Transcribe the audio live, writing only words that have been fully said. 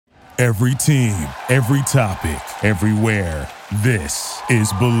Every team, every topic, everywhere. This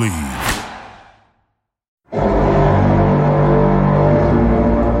is Believe.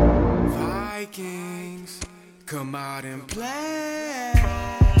 Vikings, come out and play.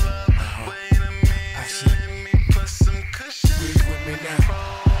 Wait a minute, let me put some cushion. Breathe with me now.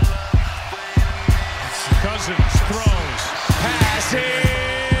 Cousins throws, pass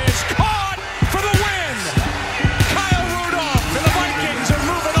is caught for the win. Kyle Rudolph and the Vikings are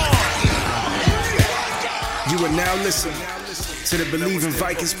moving on. You are now listening to the Believe in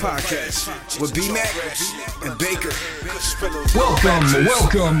Vikings podcast with B-Mac and Baker.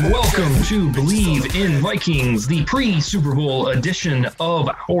 Welcome to Believe in Vikings, the pre-Super Bowl edition of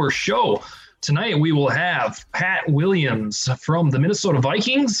our show. Tonight we will have Pat Williams from the Minnesota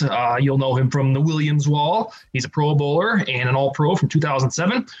Vikings. You'll know him from the Williams Wall. He's a Pro Bowler and an All-Pro from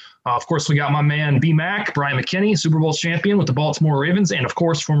 2007. Of course, we got my man B-Mac, Brian McKinney, Super Bowl champion with the Baltimore Ravens, and of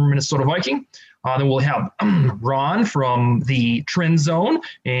course, former Minnesota Viking. Then we'll have Ron from the Trend Zone,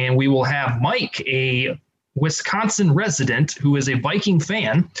 and we will have Mike, a Wisconsin resident who is a Viking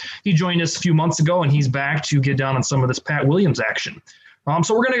fan. He joined us a few months ago, and he's back to get down on some of this Pat Williams action.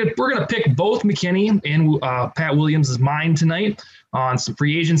 So we're gonna pick both McKinney and Pat Williams' mind tonight on some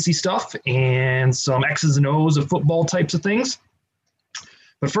free agency stuff and some X's and O's of football types of things.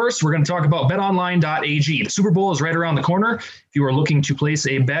 But first, we're going to talk about betonline.ag. The Super Bowl is right around the corner. If you are looking to place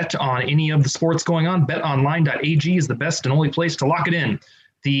a bet on any of the sports going on, betonline.ag is the best and only place to lock it in.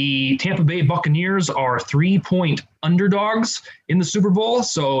 The Tampa Bay Buccaneers are 3-point underdogs in the Super Bowl.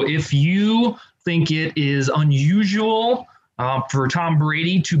 So if you think it is unusual for Tom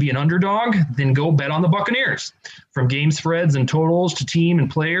Brady to be an underdog, then go bet on the Buccaneers. From game spreads and totals to team and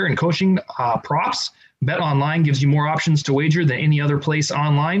player and coaching props, BetOnline gives you more options to wager than any other place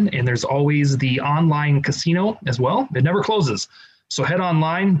online, and there's always the online casino as well. It never closes. So head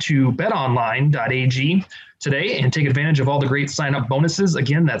online to betonline.ag today and take advantage of all the great sign-up bonuses.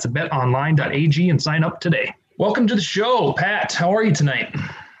 Again, that's betonline.ag and sign up today. Welcome to the show, Pat. How are you tonight?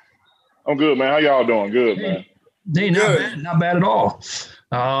 I'm good, man. How y'all doing? Good, man. Hey, not bad at all.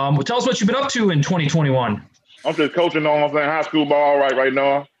 Well, tell us what you've been up to in 2021. I'm just coaching on high school ball right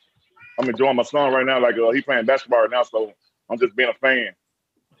now. I'm enjoying my son right now. Like he's playing basketball right now, so I'm just being a fan.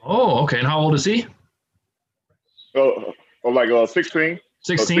 Oh, okay. And how old is he? 16.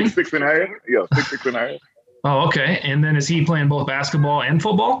 16? 6 and a half. Yeah, 6 and a half. Oh, okay. And then is he playing both basketball and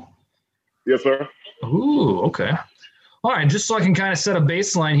football? Yes, sir. Ooh, okay. All right, just so I can kind of set a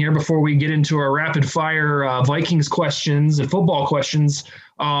baseline here before we get into our rapid-fire Vikings questions and football questions,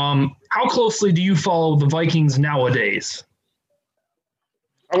 how closely do you follow the Vikings nowadays?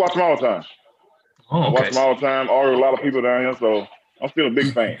 I watch them all the time. Oh, okay. I watch them all the time. Already a lot of people down here, so I'm still a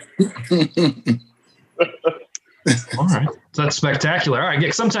big fan. All right. So that's spectacular. All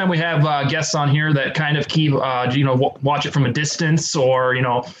right. Sometimes we have guests on here that kind of keep, watch it from a distance or,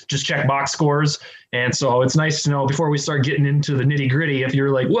 just check box scores. And so it's nice to know before we start getting into the nitty gritty, if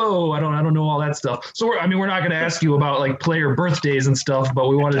you're like, whoa, I don't know all that stuff. So we're not going to ask you about like player birthdays and stuff, but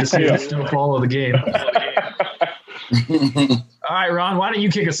we wanted to see if you still follow the game. All right, Ron, why don't you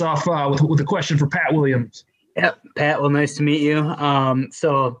kick us off with a question for Pat Williams? Yep, Pat, well, nice to meet you.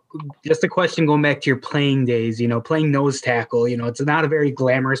 So just a question going back to your playing days, playing nose tackle, it's not a very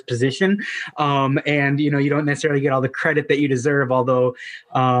glamorous position. And, you don't necessarily get all the credit that you deserve, although,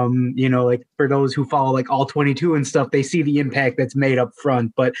 like for those who follow like all 22 and stuff, they see the impact that's made up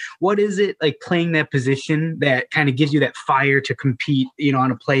front. But what is it like playing that position that kind of gives you that fire to compete,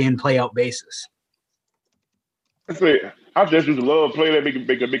 on a play in, play out basis? I just used to love playing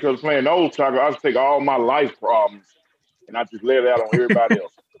that because playing nose tackle, I just take all my life problems and I just let it out on everybody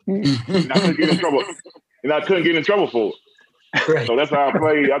else. And I couldn't get in trouble. And I couldn't get in trouble for it. Right. So that's how I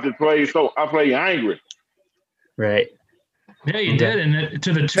played. I play angry. Right. Yeah, you did, and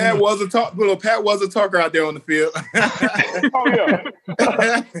to the tune. Pat was a talker out there on the field. Oh yeah,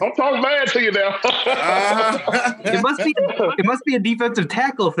 don't talk bad to you now. It must be a defensive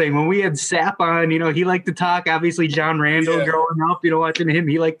tackle thing. When we had Sapp on, he liked to talk. Obviously, John Randall growing up, watching him,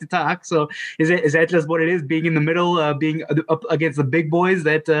 he liked to talk. So is that just what it is? Being in the middle, being up against the big boys,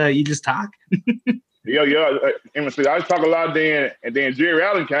 that you just talk. Yeah. I talk a lot then, and then Jerry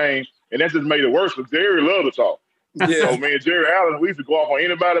Allen came, and that just made it worse. Because Jerry loved to talk. Yeah. So me and Jerry Allen, we used to go off on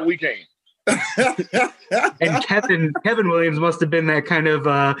anybody we can. And Kevin Williams must have been that kind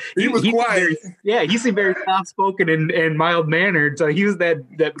of he was quiet. He seemed very soft spoken and mild mannered. So he was that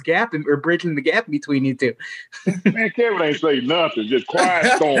gap or bridging the gap between you two. Man, Kevin ain't say nothing, just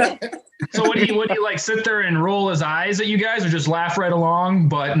quiet storm. So would he like sit there and roll his eyes at you guys, or just laugh right along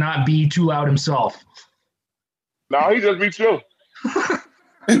but not be too loud himself? No, he just be chill.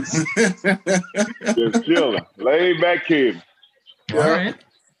 Just chilling. Laid back kid. All right.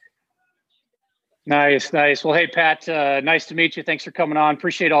 Nice. Well, hey, Pat, nice to meet you. Thanks for coming on.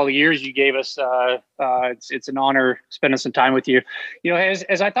 Appreciate all the years you gave us. It's an honor spending some time with you. You know,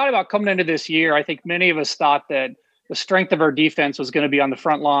 as I thought about coming into this year, I think many of us thought that the strength of our defense was going to be on the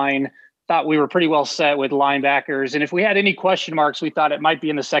front line. Thought we were pretty well set with linebackers. And if we had any question marks, we thought it might be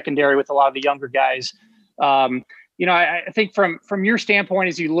in the secondary with a lot of the younger guys. You know, I think from your standpoint,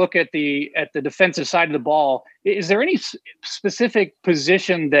 as you look at the defensive side of the ball, is there any specific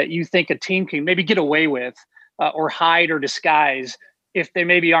position that you think a team can maybe get away with or hide or disguise if they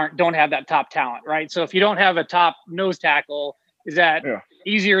maybe don't have that top talent, right? So if you don't have a top nose tackle, is that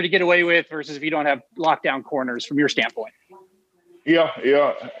easier to get away with versus if you don't have lockdown corners from your standpoint? Yeah.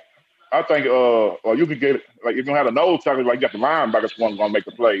 I think you could get, like, if you don't have a nose tackle, like you got the linebackers one going to make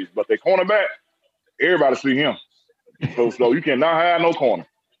the plays, but the cornerback, everybody see him. So you cannot have no corner.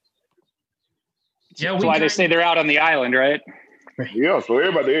 Yeah, that's why they say they're out on the island, right? Yeah, so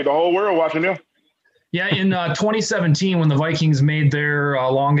everybody, the whole world watching them. Yeah, in 2017, when the Vikings made their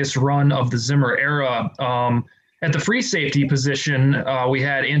longest run of the Zimmer era, at the free safety position, we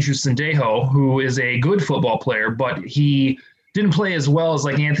had Andrew Sendejo, who is a good football player, but he didn't play as well as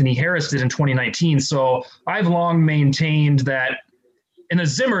like Anthony Harris did in 2019. So I've long maintained that in a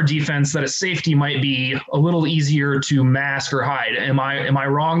Zimmer defense, that a safety might be a little easier to mask or hide. Am I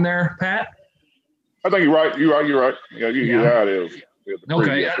wrong there, Pat? I think you're right. You're right. Yeah, it is.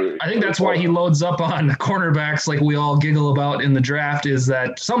 Okay, I think that's why he loads up on cornerbacks like we all giggle about in the draft, is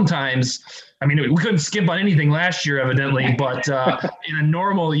that sometimes, I mean, we couldn't skimp on anything last year, evidently, but in a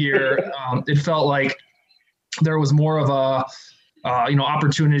normal year, it felt like there was more of a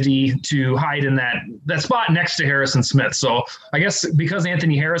opportunity to hide in that spot next to Harrison Smith. So I guess because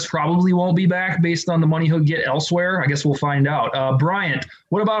Anthony Harris probably won't be back based on the money he'll get elsewhere, I guess we'll find out. Bryant,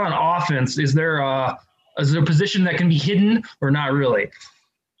 what about on offense? Is there a position that can be hidden or not really?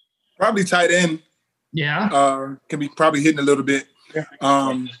 Probably tight end. Yeah. Can be probably hidden a little bit.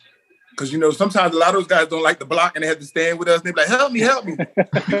 Because, sometimes a lot of those guys don't like the block and they have to stand with us. And they're like, help me. You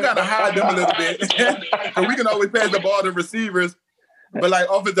got to hide them a little bit. So we can always pass the ball to receivers. But, like,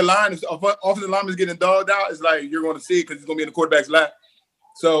 offensive line is getting dogged out. It's like you're going to see it because it's going to be in the quarterback's lap.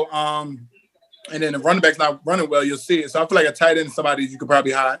 So, and then the running back's not running well, you'll see it. So I feel like a tight end is somebody you could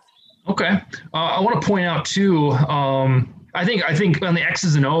probably hide. Okay. I want to point out, too, I think on the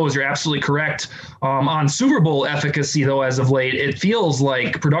X's and O's, you're absolutely correct. On Super Bowl efficacy, though, as of late, it feels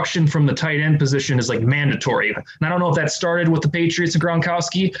like production from the tight end position is like mandatory. And I don't know if that started with the Patriots and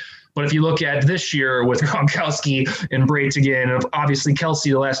Gronkowski, but if you look at this year with Gronkowski and Brate again, and obviously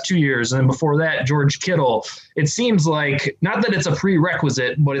Kelsey the last 2 years, and then before that, George Kittle, it seems like, not that it's a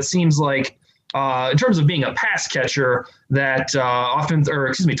prerequisite, but it seems like in terms of being a pass catcher, that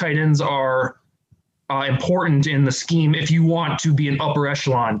tight ends are important in the scheme if you want to be an upper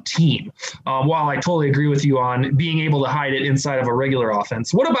echelon team. While I totally agree with you on being able to hide it inside of a regular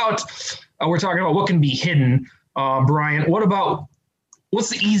offense. What about, we're talking about what can be hidden, Brian, what's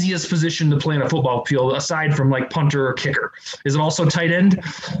the easiest position to play in a football field aside from like punter or kicker? Is it also tight end?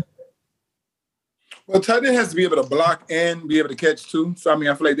 Well, tight end has to be able to block and be able to catch too. So, I mean,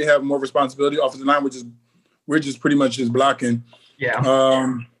 I feel like they have more responsibility. Offensive line, we're just pretty much just blocking. Yeah.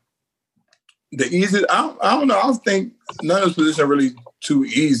 The easiest, I don't know. I don't think none of those positions are really too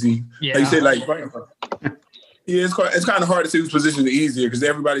easy. Yeah. Like you say, it's kind of hard to say whose position is easier because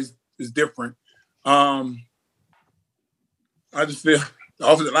everybody's is different. I just feel the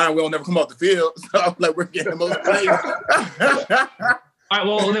offensive line will never come off the field, so I'm like we're getting the most plays. All right,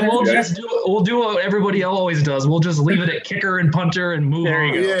 well, then we'll do what everybody else always does. We'll just leave it at kicker and punter and move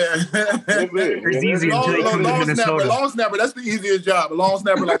on. Yeah. It's easy until you come to Minnesota. Long snapper, that's the easiest job. A long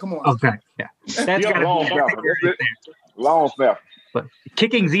snapper, like, come on. Okay, yeah. That's got to be long snapper. But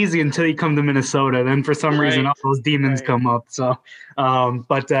kicking's easy until you come to Minnesota. Then for some reason, all those demons come up. So,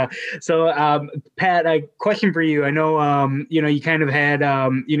 Pat, a question for you. I know, you kind of had,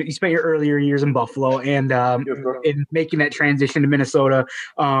 you spent your earlier years in Buffalo and in making that transition to Minnesota,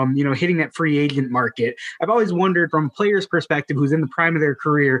 hitting that free agent market. I've always wondered from a player's perspective who's in the prime of their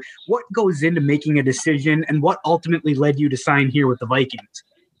career, what goes into making a decision and what ultimately led you to sign here with the Vikings?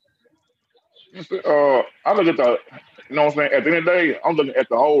 I look at you know what I'm saying? At the end of the day, I'm looking at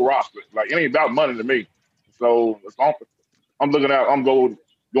the whole roster. Like, it ain't about money to me. So I'm looking at, I'm going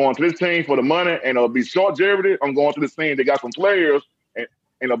to this team for the money, and it'll be short longevity. I'm going to this team that got some players, and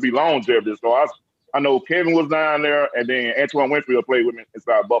it'll be longevity. So I know Kevin was down there, and then Antoine Winfield played with me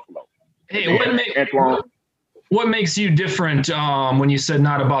inside Buffalo. Hey, What makes you different when you said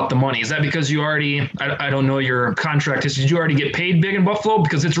not about the money? Is that because you already, I don't know your contract, did you already get paid big in Buffalo?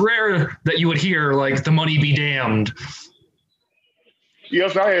 Because it's rare that you would hear like the money be damned.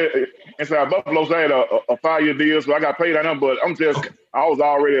 Yes, I had inside Buffalo. So I had a 5-year deal, so I got paid on them. But I was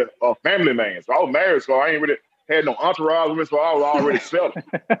already a family man, so I was married, so I ain't really had no entourage with me, so I was already settled.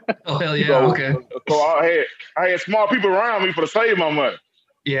 Oh hell yeah! So, okay. So I had smart people around me for to save my money.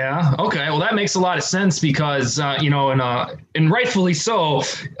 Yeah. Okay. Well, that makes a lot of sense because and rightfully so.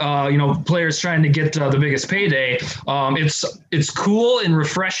 Players trying to get the biggest payday. It's cool and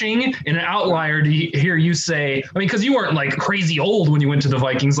refreshing and an outlier to hear you say. I mean, because you weren't like crazy old when you went to the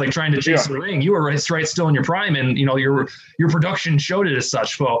Vikings, like trying to chase the ring. You were right still in your prime, and your production showed it as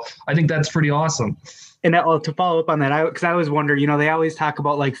such. So I think that's pretty awesome. And to follow up on that, because I always wonder, they always talk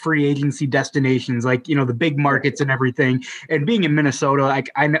about like free agency destinations, like, the big markets and everything. And being in Minnesota,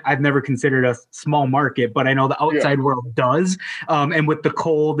 like I've never considered a small market, but I know the outside world does. And with the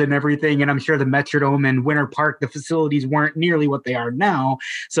cold and everything, and I'm sure the Metrodome and Winter Park, the facilities weren't nearly what they are now.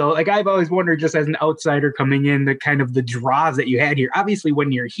 So like I've always wondered, just as an outsider coming in, the kind of the draws that you had here. Obviously,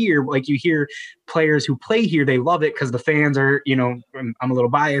 when you're here, like you hear players who play here, they love it because the fans are, I'm a little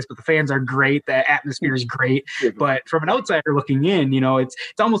biased, but the fans are great. The atmosphere is great. But from an outsider looking in, it's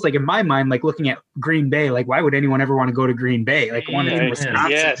almost like in my mind, like looking at Green Bay, like why would anyone ever want to go to Green Bay? Like one in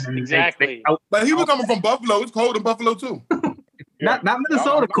Wisconsin. Yes, exactly. But he was coming from Buffalo. It's cold in Buffalo too. Not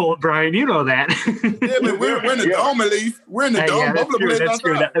Minnesota cold, Brian. You know that. Yeah, but we're in the dome at least. We're in the dome. Yeah, Buffalo plays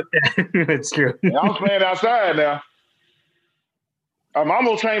outside. That's true. Yeah, I was playing outside now. I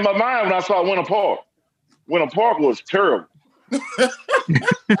almost changed my mind when I saw Winter Park. Winter Park was terrible.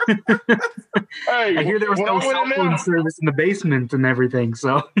 Hey, I hear there was no cell phone service in the basement and everything.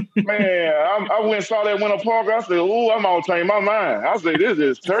 So, man, I went and saw that Winter Park. I said, "Ooh, I'm gonna change my mind." I said, "This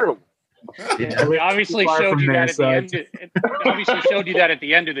is terrible." Yeah, we obviously showed you that at the end. It obviously showed you that at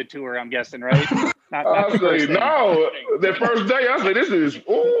the end of the tour. I'm guessing, right? I say no. The first day, I said, "This is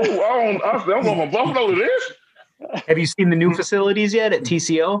I said, I'm going from Buffalo to this." Have you seen the new facilities yet at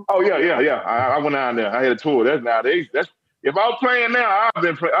TCO? Oh yeah. I went down there. I had a tour. That's nowadays. That's if I was playing now, I'll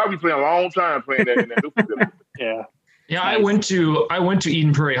be playing a long time playing that in that new facility. Yeah. Yeah, I went to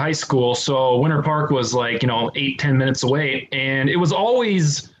Eden Prairie High School, so Winter Park was like 8-10 minutes away, and it was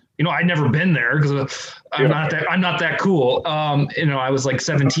always I'd never been there because I'm not that cool. I was like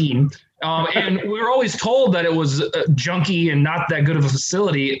 17. And we were always told that it was junky and not that good of a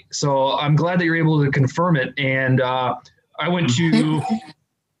facility. So I'm glad that you're able to confirm it. And I went to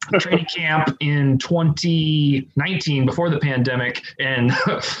training camp in 2019 before the pandemic. And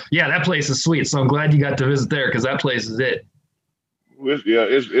yeah, that place is sweet. So I'm glad you got to visit there because that place is it.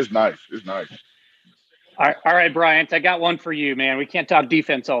 It's nice. It's nice. All right, Bryant, I got one for you, man. We can't talk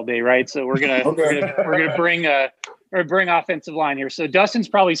defense all day, right? So we're gonna bring offensive line here. So Dustin's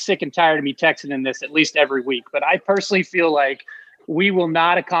probably sick and tired of me texting in this at least every week, but I personally feel like we will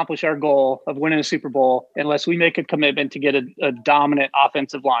not accomplish our goal of winning a Super Bowl unless we make a commitment to get a dominant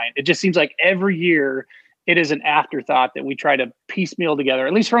offensive line. It just seems like every year it is an afterthought that we try to piecemeal together,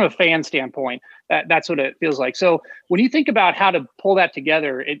 at least from a fan standpoint. That's what it feels like. So when you think about how to pull that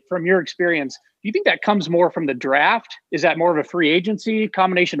together, from your experience, do you think that comes more from the draft? Is that more of a free agency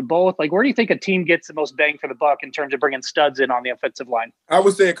combination of both? Like, where do you think a team gets the most bang for the buck in terms of bringing studs in on the offensive line? I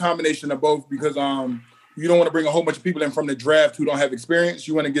would say a combination of both because you don't want to bring a whole bunch of people in from the draft who don't have experience.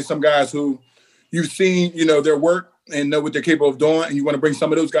 You want to get some guys who you've seen, their work and know what they're capable of doing, and you want to bring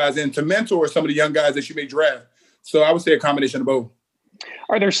some of those guys in to mentor some of the young guys that you may draft. So I would say a combination of both.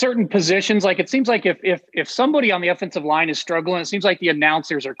 Are there certain positions, like it seems like if somebody on the offensive line is struggling, it seems like the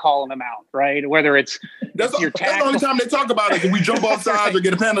announcers are calling them out, right? Whether it's that's the only time they talk about it. If we jump off sides or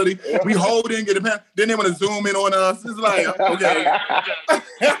get a penalty, we hold in, get a penalty. Then they want to zoom in on us. It's like, okay.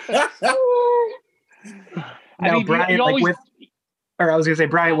 Now, Brian, I was going to say,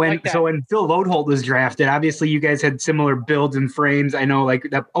 Brian, when Phil Lodeholt was drafted, obviously you guys had similar builds and frames. I know, like,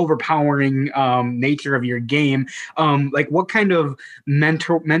 the overpowering nature of your game. Like, what kind of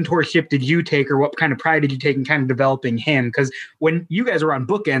mentorship did you take, or what kind of pride did you take in kind of developing him? Because when you guys were on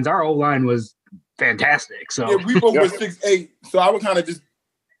bookends, our O-line was fantastic. So yeah, we both were 6'8", so I would kind of just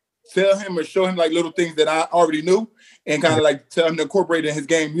tell him or show him, like, little things that I already knew and kind of, like, tell him to incorporate in his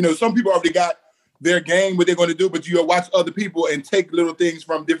game. Some people already got their game, what they're going to do, but you'll watch other people and take little things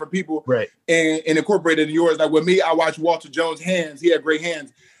from different people, right, and incorporate it in yours. Like with me, I watch Walter Jones' hands. He had great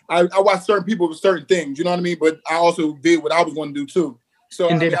hands. I watch certain people with certain things, you know what I mean? But I also did what I was going to do too. So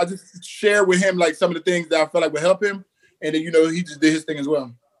I just share with him like some of the things that I felt like would help him. And then, he just did his thing as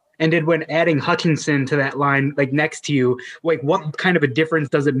well. And did when adding Hutchinson to that line, like next to you, like what kind of a difference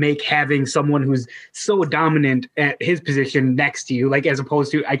does it make having someone who's so dominant at his position next to you, like as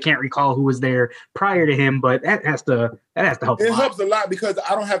opposed to, I can't recall who was there prior to him, but that has to help. It helps a lot because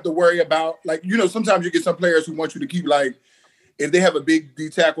I don't have to worry about, like, you know, sometimes you get some players who want you to keep, like, if they have a big D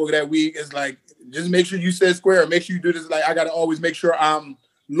tackle that week, it's like, just make sure you set square, make sure you do this. Like, I got to always make sure I'm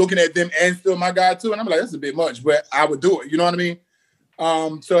looking at them and still my guy too. And I'm like, that's a bit much, but I would do it. You know what I mean?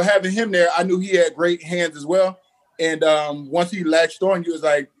 So having him there, I knew he had great hands as well. And once he latched on, you was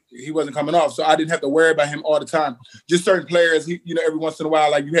like, he wasn't coming off. So I didn't have to worry about him all the time. Just certain players, you know, every once in a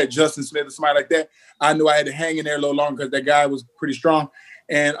while, like you had Justin Smith or somebody like that, I knew I had to hang in there a little longer because that guy was pretty strong.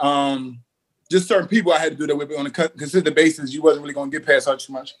 And just certain people I had to do that with on a consistent basis. You wasn't really going to get past Hutch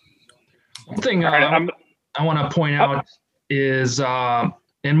too much. One thing I want to point out is,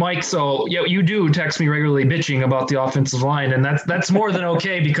 and Mike, so yeah, you do text me regularly bitching about the offensive line, and that's more than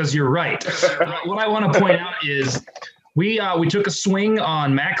okay because you're right. What I want to point out is we took a swing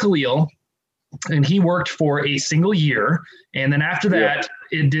on Matt Khalil, and he worked for a single year, and then after that,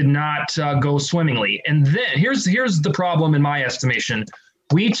 it did not go swimmingly. And then here's the problem in my estimation.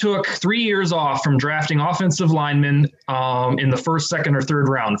 We took 3 years off from drafting offensive linemen in the first, second, or third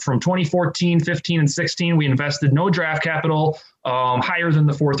round. From 2014, 15, and 16, we invested no draft capital higher than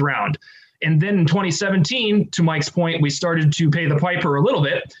the fourth round. And then in 2017, to Mike's point, we started to pay the piper a little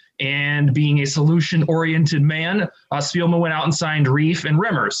bit. And being a solution-oriented man, Spielman went out and signed Reif and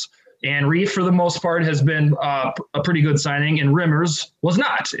Remmers. And Reif, for the most part, has been a pretty good signing, and Remmers was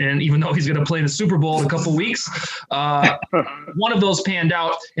not. And even though he's going to play in the Super Bowl in a couple weeks, one of those panned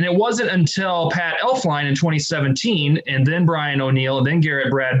out. And it wasn't until Pat Elflein in 2017, and then Brian O'Neill, and then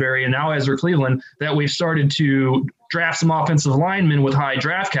Garrett Bradbury, and now Ezra Cleveland, that we've started to draft some offensive linemen with high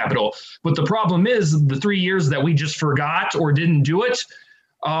draft capital. But the problem is the 3 years that we just forgot or didn't do it,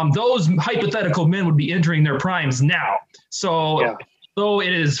 those hypothetical men would be entering their primes now. So though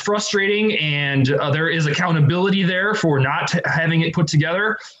it is frustrating and there is accountability there for not having it put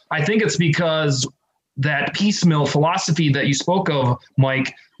together, I think it's because that piecemeal philosophy that you spoke of,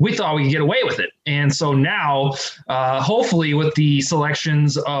 Mike, we thought we could get away with it. And so now, hopefully with the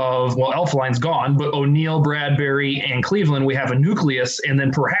selections of, well, Elflein's gone, but O'Neill, Bradbury, and Cleveland, we have a nucleus, and then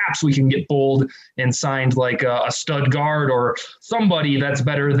perhaps we can get bold and signed like a stud guard or somebody that's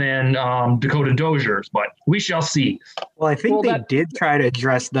better than Dakota Dozier, but we shall see. Well, I think they did try to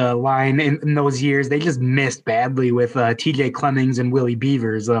address the line in those years. They just missed badly with TJ Clemmings and Willie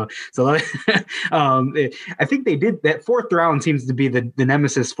Beavers. So I think they did. That fourth round seems to be the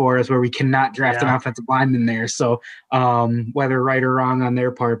nemesis for us, where we cannot draft an offensive lineman there. So whether right or wrong on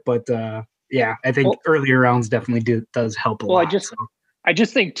their part, but I think earlier rounds definitely does help a lot. I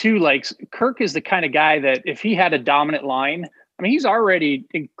just think too, like Kirk is the kind of guy that if he had a dominant line, I mean, he's already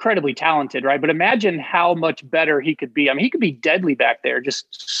incredibly talented, right? But imagine how much better he could be. I mean, he could be deadly back there, just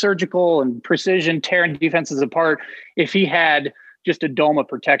surgical and precision, tearing defenses apart if he had just a dome of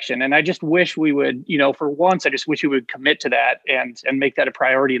protection. And I just wish we would, for once, I just wish we would commit to that and make that a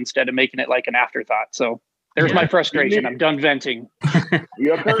priority instead of making it like an afterthought. So there's my frustration. I'm done venting. I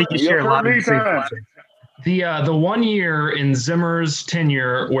think you share a lot of the same question. The 1 year in Zimmer's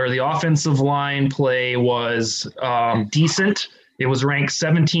tenure where the offensive line play was decent, it was ranked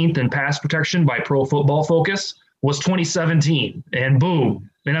 17th in pass protection by Pro Football Focus, was 2017. And boom,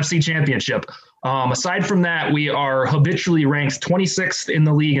 NFC Championship. Aside from that, we are habitually ranked 26th in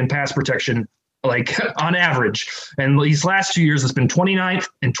the league in pass protection, like on average. And these last 2 years, it's been 29th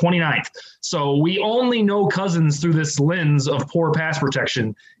and 29th. So we only know Cousins through this lens of poor pass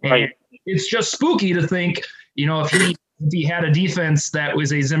protection. And it's just spooky to think, if he had a defense that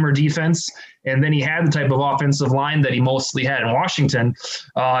was a Zimmer defense, and then he had the type of offensive line that he mostly had in Washington.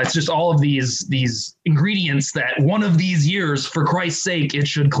 It's just all of these ingredients that one of these years, for Christ's sake, it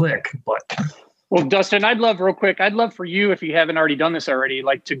should click. Well, Dustin, I'd love for you, if you haven't already done this already,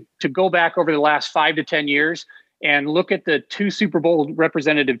 like to go back over the last 5 to 10 years and look at the 2 Super Bowl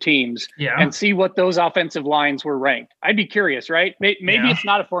representative teams and see what those offensive lines were ranked. I'd be curious, right? Maybe it's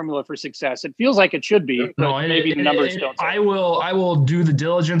not a formula for success. It feels like it should be, but maybe the numbers don't. I will do the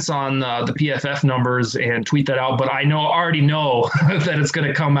diligence on the PFF numbers and tweet that out, but I already know that it's going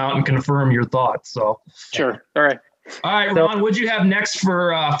to come out and confirm your thoughts. So sure. All right. Ron, what'd you have next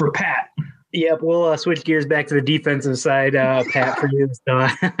for Pat? Yep, we'll switch gears back to the defensive side, Pat, for you. So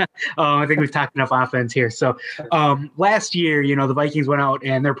I think we've talked enough offense here. So last year, the Vikings went out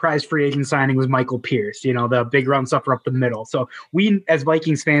and their prize free agent signing was Michael Pierce, the big run stuffer up the middle. So we, as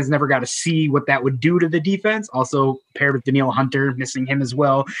Vikings fans, never got to see what that would do to the defense. Also paired with Danielle Hunter, missing him as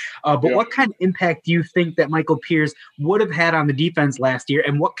well. But what kind of impact do you think that Michael Pierce would have had on the defense last year?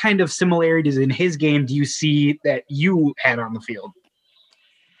 And what kind of similarities in his game do you see that you had on the field?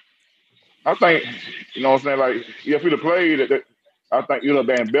 I think, like, if we'd have played, I think it would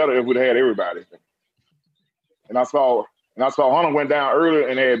have been better if we'd have had everybody. And I saw Hunter went down earlier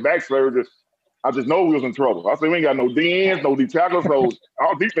and had back surgery. I just know we was in trouble. I said, we ain't got no DNs, no D tackles, so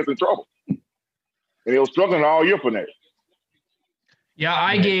our defense in trouble. And they were struggling all year for that. Yeah,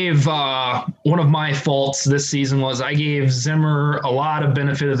 I gave one of my faults this season was I gave Zimmer a lot of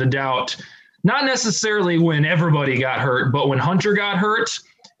benefit of the doubt. Not necessarily when everybody got hurt, but when Hunter got hurt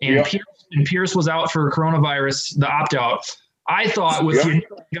and Pierce was out for coronavirus, the opt-out, I thought with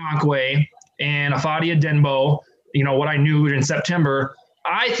Ngakoue and Afadia Denbo, what I knew in September,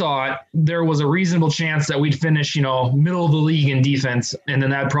 I thought there was a reasonable chance that we'd finish, middle of the league in defense, and then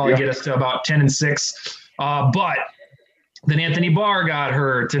that'd probably get us to about 10-6. But then Anthony Barr got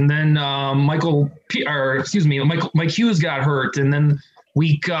hurt, and then Mike Hughes got hurt, and then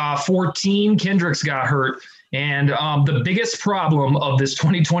week 14, Kendricks got hurt. And the biggest problem of this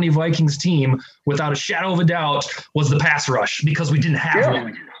 2020 Vikings team, without a shadow of a doubt, was the pass rush because we didn't have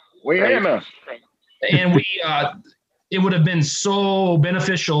one. We had none. And it would have been so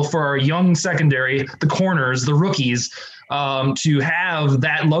beneficial for our young secondary, the corners, the rookies, to have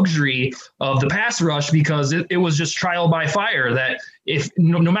that luxury of the pass rush because it was just trial by fire that if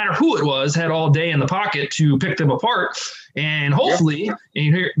no matter who it was, had all day in the pocket to pick them apart. And hopefully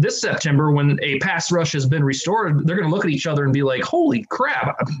this September, when a pass rush has been restored, they're going to look at each other and be like, holy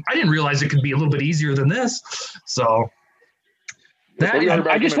crap, I didn't realize it could be a little bit easier than this. So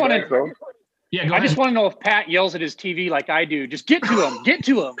I just want to know if Pat yells at his TV like I do. Just get to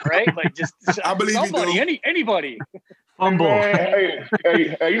him, right? Like just I believe somebody, you do. Anybody. Fumble. Hey,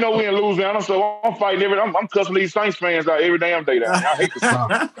 we in Louisiana, so I'm fighting I'm cussing these Saints fans out every damn day now. I hate this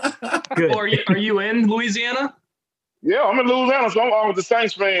stuff. Good. Are you in Louisiana? Yeah, I'm in Louisiana, so I'm with the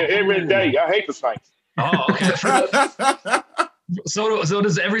Saints fan every day. I hate the Saints. Oh, okay. So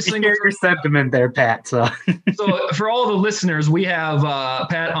does every single sentiment there, Pat. So for all the listeners, we have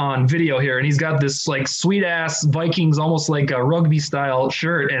Pat on video here, and he's got this like sweet ass Vikings, almost like a rugby style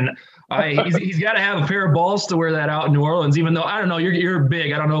shirt, and he's got to have a pair of balls to wear that out in New Orleans. Even though I don't know, you're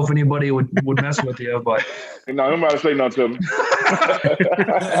big. I don't know if anybody would mess with you, but nobody say nothing to me.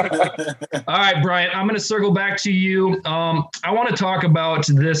 All right, Brian, I'm going to circle back to you. I want to talk about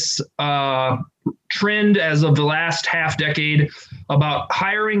this trend as of the last half decade about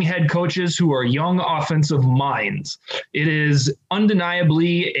hiring head coaches who are young offensive minds. It is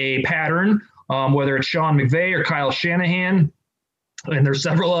undeniably a pattern, whether it's Sean McVay or Kyle Shanahan, and there's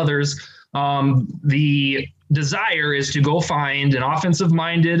several others. The desire is to go find an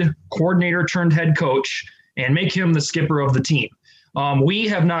offensive-minded coordinator turned head coach and make him the skipper of the team. We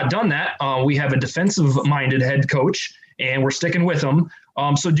have not done that. We have a defensive-minded head coach, and we're sticking with him.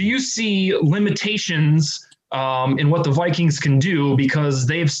 So do you see limitations in what the Vikings can do because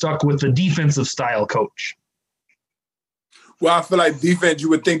they've stuck with the defensive style coach? Well, I feel like defense, you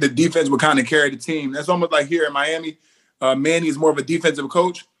would think the defense would kind of carry the team. That's almost like here in Miami. Manny is more of a defensive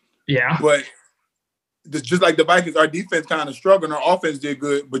coach. Yeah. But just like the Vikings, our defense kind of struggled. Our offense did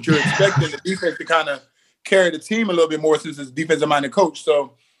good, but you're expecting the defense to kind of carry the team a little bit more since it's a defensive-minded coach.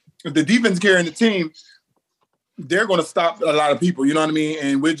 So if the defense carrying the team, they're going to stop a lot of people, you know what I mean?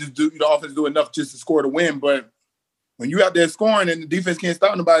 And we'll just the offense do enough just to score to win. But when you're out there scoring and the defense can't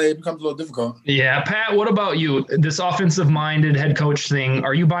stop nobody, it becomes a little difficult. Yeah. Pat, what about you? This offensive-minded head coach thing,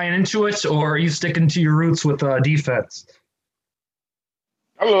 are you buying into it or are you sticking to your roots with defense?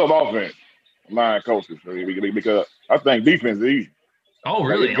 I love offense-minded coaches because I think defense is easy. Oh,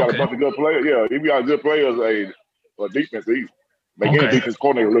 really? Like, you got a bunch of good players. Yeah, if you got good players, defense is easy. Make any defense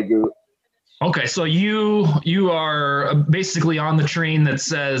coordinator look good. Okay, so you are basically on the train that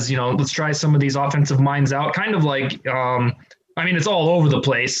says, let's try some of these offensive minds out. Kind of like, it's all over the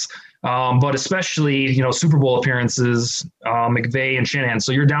place, but especially, Super Bowl appearances, McVay and Shanahan.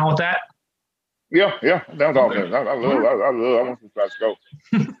 So you're down with that? Yeah, that's offense. I want to try to go.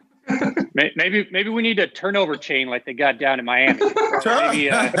 Maybe we need a turnover chain like they got down in Miami. Maybe,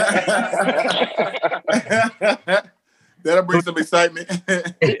 that'll bring some excitement.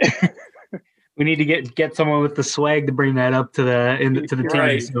 We need to get someone with the swag to bring that up to the team.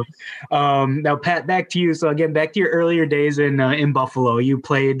 Right. So, now, Pat, back to you. So again, back to your earlier days in Buffalo. You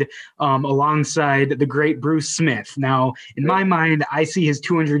played alongside the great Bruce Smith. Now, in my mind, I see his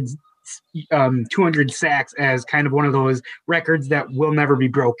 200 sacks as kind of one of those records that will never be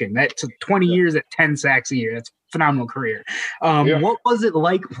broken. That's 20 years at 10 sacks a year. That's a phenomenal career. What was it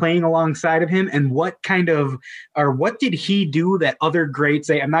like playing alongside of him, and what did he do that other greats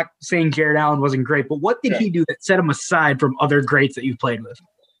say? I'm not saying Jared Allen wasn't great, but what did he do that set him aside from other greats that you've played with?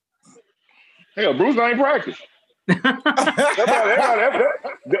 Hell, Bruce ain't practice. Don't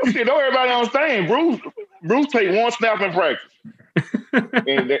everybody understand. Bruce take one snap in practice.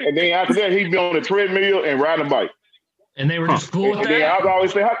 and then after that, he'd be on the treadmill and riding a bike. And they were just cool with and that? then I would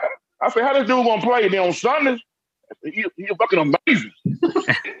always say, how this dude going to play? And then on Sundays, he's fucking amazing.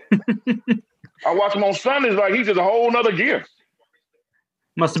 I watch him on Sundays like he's just a whole nother gear.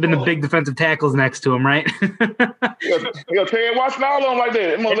 Must have been the big defensive tackles next to him, right? Ted watching all of them like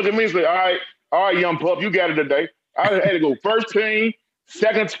that. He must look at me and say, all right, young pup, you got it today. I had to go first team,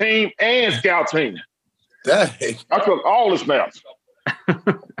 second team, and scout team. Dang. I took all the snaps.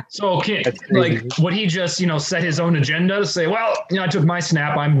 So, okay, like, would he just, set his own agenda to say, well, I took my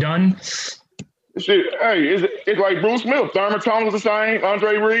snap, I'm done? Shit, hey, it's like Bruce Smith, Thurman Thomas was the same,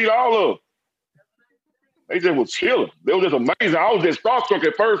 Andre Reed, all of them. They just was chilling. They were just amazing. I was just starstruck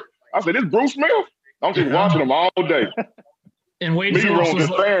at first. I said, this Bruce Smith? I'm just watching them all day. And Wade Phillips was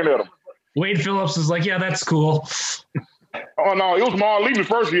staring at him. Wade Phillips was like, yeah, that's cool. Oh, no, it was Marl Levy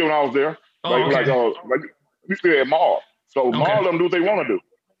first year when I was there. Like we still had Marl. So Marl let them do what they want to do.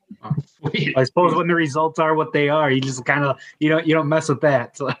 I suppose when the results are what they are, you just kind of you don't mess with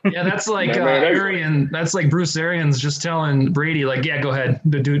that. So. Yeah, that's like Arian. That's like Bruce Arians just telling Brady, like, yeah, go ahead,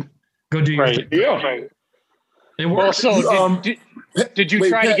 dude, go do your thing. Yeah. It works. Well, so did you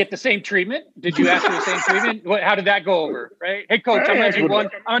try to get the same treatment? Did you ask for the same treatment? How did that go over? Right? Hey, coach, I'm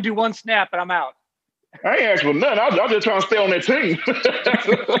gonna do one snap and I'm out. I ain't asking for nothing. I was just trying to stay on that team.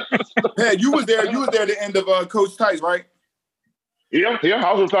 Man, you was there at the end of Coach Tice, right? Yeah,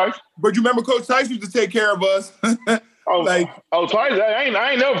 I was with Tice. But you remember Coach Tice used to take care of us. Tice, I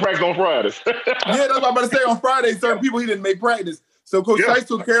ain't never practice on Fridays. Yeah, that's what I'm about to say. On Fridays, certain people he didn't make practice. So Coach Tice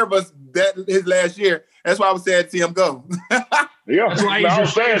took care of us his last year. That's why I was sad to see him go. Yeah, that's why I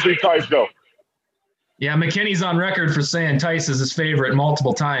was sad to see Tice go. Yeah, McKinney's on record for saying Tice is his favorite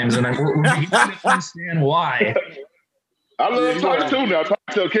multiple times, and we're beginning to understand why. I love Tice too now. Tice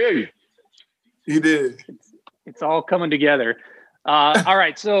took care of you. He did. It's all coming together. All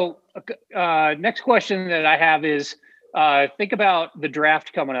right, so next question that I have is think about the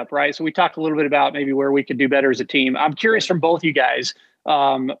draft coming up, right? So we talked a little bit about maybe where we could do better as a team. I'm curious from both you guys,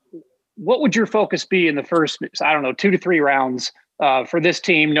 what would your focus be in the first, 2 to 3 rounds for this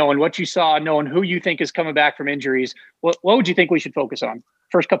team, knowing what you saw, knowing who you think is coming back from injuries? What would you think we should focus on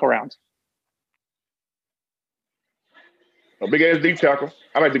first couple rounds? A big-ass deep tackle.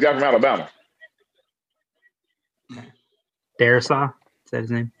 I like the guy from Alabama. Darrisaw, is that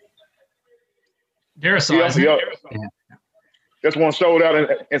his name? Darrisaw, yeah. That's one sold out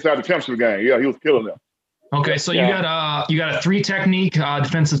inside the Tempster game. Yeah, he was killing them. Okay, so you got a 3-technique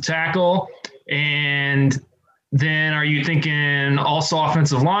defensive tackle, and then are you thinking also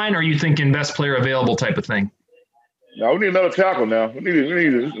offensive line, or are you thinking best player available type of thing? No, we need another tackle now. We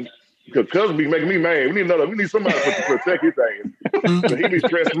need because Cousins be making me mad. We need somebody to protect his ass. So he be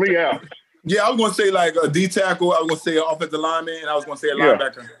stressing me out. Yeah, I was going to say like a D tackle. I was going to say an offensive lineman, and I was going to say a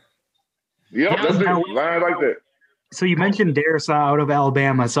linebacker. Yep, that's it. Line like that. So you mentioned Darrisaw out of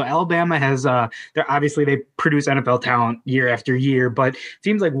Alabama. So Alabama has, they produce NFL talent year after year, but it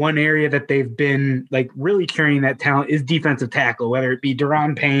seems like one area that they've been like really carrying that talent is defensive tackle, whether it be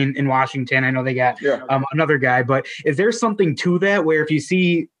Daron Payne in Washington. I know they got another guy, but is there something to that where if you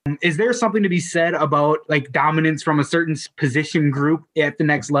see, is there something to be said about like dominance from a certain position group at the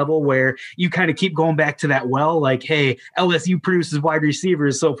next level where you kind of keep going back to that well, like, hey, LSU produces wide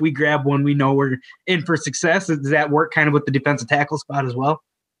receivers, so if we grab one, we know we're in for success. Does that work kind of with the defensive tackle spot as well?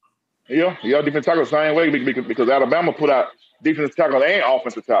 Yeah, defensive tackle the same way because Alabama put out defensive tackle and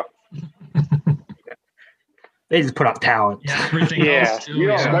offensive tackle. They just put up talent. Yeah, everything else too.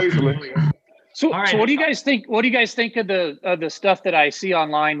 Yeah, basically. So what do you guys think? What do you guys think of the stuff that I see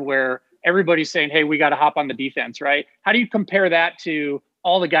online where everybody's saying, "Hey, we got to hop on the defense," right? How do you compare that to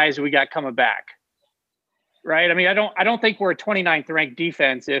all the guys that we got coming back? Right? I mean, I don't think we're a 29th ranked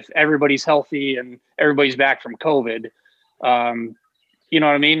defense if everybody's healthy and everybody's back from COVID. You know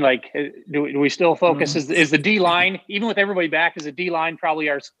what I mean? Like, do we still focus? Is the D line, even with everybody back, is the D line probably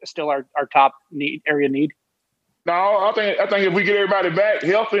still our top area need? No, I think if we get everybody back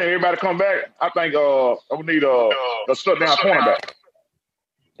healthy and everybody come back, I think we need a shutdown cornerback.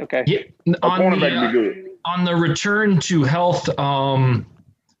 Okay. Yeah, A cornerback would be good. on the return to health,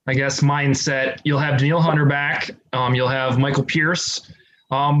 I guess mindset, you'll have Danielle Hunter back. You'll have Michael Pierce.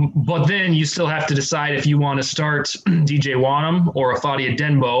 But then you still have to decide if you want to start DJ Wanham or Afadia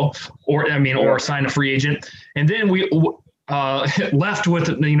Denbo, or sign a free agent. And then we left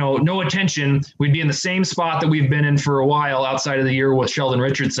with, no attention. We'd be in the same spot that we've been in for a while outside of the year with Sheldon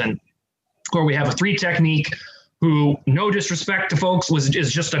Richardson, where we have a 3 technique who, no disrespect to folks,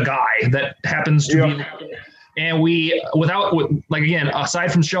 is just a guy that happens to be. And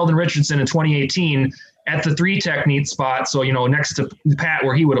aside from Sheldon Richardson in 2018, at the 3 technique spot, so, next to Pat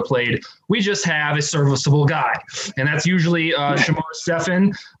where he would have played, we just have a serviceable guy. And that's usually Shamar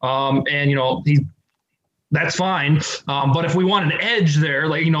Stephan. That's fine. But if we want an edge there,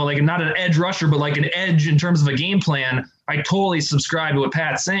 not an edge rusher, but like an edge in terms of a game plan, I totally subscribe to what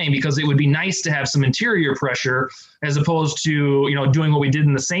Pat's saying, because it would be nice to have some interior pressure as opposed to, doing what we did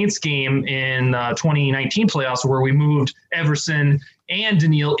in the Saints game in 2019 playoffs, where we moved Everson and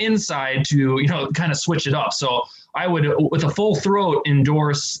Daniil inside to, kind of switch it up. So I would, with a full throat,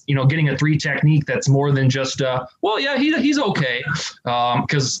 endorse, getting a 3 technique that's more than just, he's okay.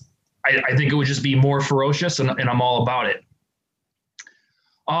 Because I think it would just be more ferocious, and I'm all about it.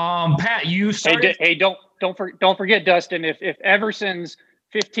 Pat, you started. Hey, don't forget, Dustin. If Everson's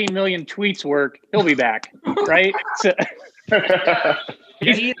 15 million tweets work, he'll be back, right? So,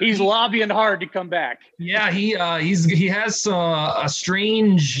 he's lobbying hard to come back. Yeah, he has a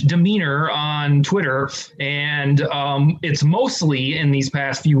strange demeanor on Twitter, and it's mostly in these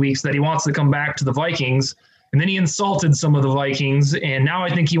past few weeks that he wants to come back to the Vikings. And then he insulted some of the Vikings, and now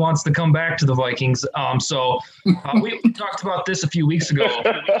I think he wants to come back to the Vikings. We talked about this a few weeks ago,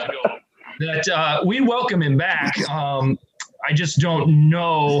 that we welcome him back. I just don't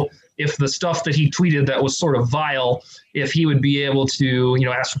know if the stuff that he tweeted that was sort of vile, if he would be able to,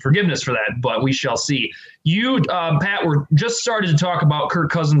 ask for forgiveness for that, but we shall see. You, Pat, were just started to talk about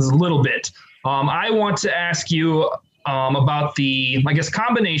Kirk Cousins a little bit. I want to ask you about the,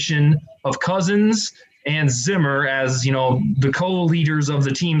 combination of Cousins and Zimmer as, the co-leaders of the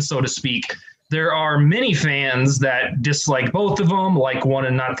team, so to speak. There are many fans that dislike both of them, like one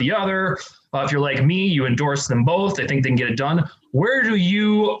and not the other. If you're like me, you endorse them both. I think they can get it done. Where do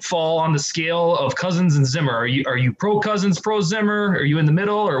you fall on the scale of Cousins and Zimmer? Are you pro Cousins, pro Zimmer? Are you in the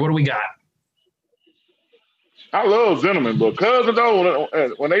middle, or what do we got? I love Zimmerman, but Cousins, though,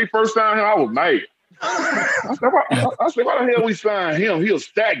 when they first signed him, I was mad. I said, why the hell we signed him? He a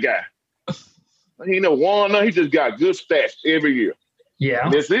stat guy. He never won nothing. He just got good stats every year. Yeah.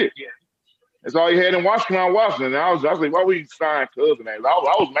 And that's it. That's all he had in Washington. And I was like, why we sign Cousins? I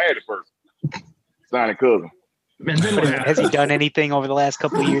was mad at first signing Cousins. Has he done anything over the last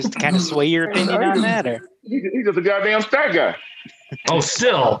couple of years to kind of sway your opinion on that? Or? He's just a goddamn stat guy. Oh,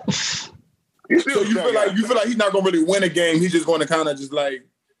 still. So you feel like he's not going to really win a game. He's just going to kind of just like.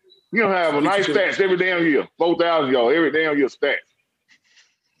 You don't have a nice stats every damn year. 4,000 yards every damn year stats.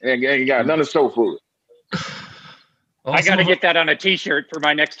 And you got nothing to show for it. I got to get that on a T-shirt for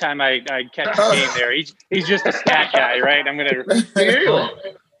my next time I catch a game there. He's just a stat guy, right? I'm going to.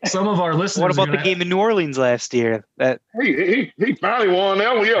 Some of our listeners. What about the game in New Orleans last year? That he finally won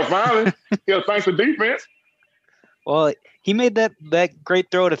that one. Yeah, finally. Yeah, thanks to defense. Well, he made that great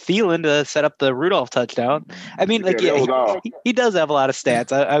throw to Thielen to set up the Rudolph touchdown. I mean, he does have a lot of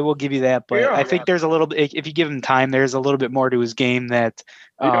stats. I will give you that, but I think there's a little bit. If you give him time, there's a little bit more to his game that.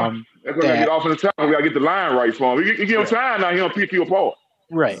 That's when I get off in the time. We gotta get the line right for him. You give him time now, he'll pick you apart.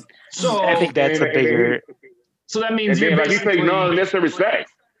 Right. So I think that's a bigger. So that means he takes none unnecessary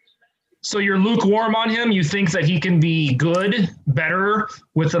sacks. So you're lukewarm on him? You think that he can be better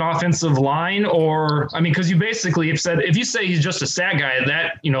with an offensive line? Or, because you basically have said, if you say he's just a stat guy,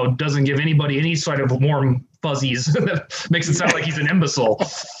 that, doesn't give anybody any sort of warm fuzzies. That makes it sound like he's an imbecile.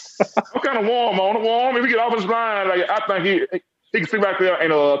 I'm kind of warm on it. Warm. If we get off his line, I think he can sit back there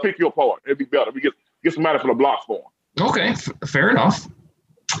and pick you apart. It'd be better. We get somebody for the block for him. Okay, fair enough.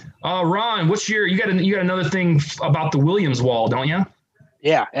 Ron, you got another thing about the Williams wall, don't you?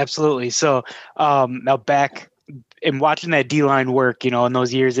 Yeah, absolutely. So now back in watching that D-line work, in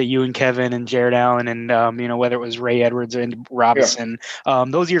those years that you and Kevin and Jared Allen and, whether it was Ray Edwards and Robinson,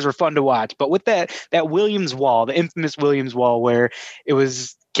 those years were fun to watch. But with that Williams wall, the infamous Williams wall, where it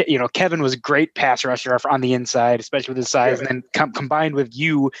was, Kevin was a great pass rusher on the inside, especially with his size, and then combined with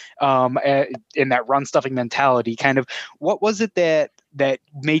you in that run stuffing mentality, kind of what was it that that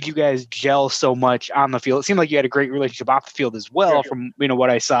made you guys gel so much on the field? It seemed like you had a great relationship off the field as well, from what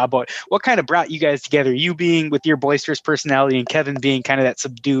I saw. But what kind of brought you guys together? You being with your boisterous personality, and Kevin being kind of that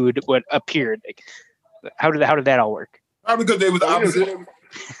subdued what appeared. Like, how did that all work? Probably because they was opposite.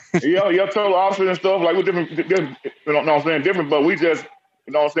 Total opposite and stuff. Like we're different, you know what I'm saying? Different, but we just,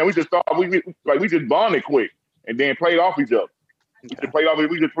 you know what I'm saying? We just thought we just bonded quick and then played off each other. Okay.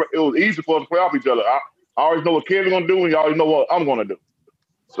 It was easy for us to play off each other. I always know what Kevin's gonna do, and you always know what I'm gonna do.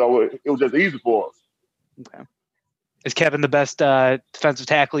 So it was just easy for us. Okay. Is Kevin the best defensive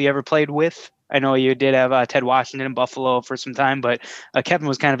tackle you ever played with? I know you did have Ted Washington in Buffalo for some time, but Kevin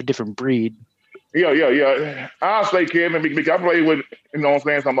was kind of a different breed. Yeah. I'll say Kevin because I played with, you know what I'm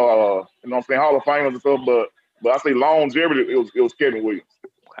saying, some Hall of Famers and stuff, but I say longevity, it was Kevin Williams.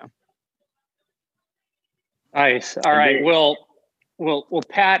 Okay. Nice. All right. Well,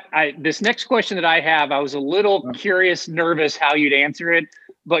 Pat, this next question that I have, I was a little curious, nervous how you'd answer it,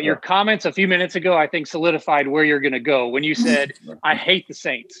 but your comments a few minutes ago, I think, solidified where you're going to go when you said, I hate the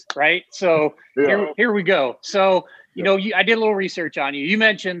Saints, right? So here we go. So, you know, I did a little research on you. You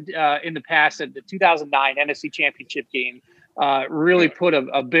mentioned in the past that the 2009 NFC Championship game really put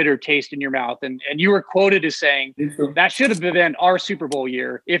a bitter taste in your mouth. And you were quoted as saying, that should have been our Super Bowl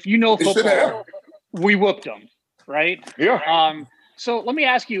year. If you know football, we whooped them, right? Yeah. So let me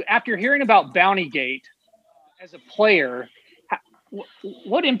ask you, after hearing about Bountygate as a player,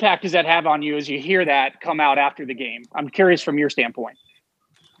 what impact does that have on you as you hear that come out after the game? I'm curious from your standpoint.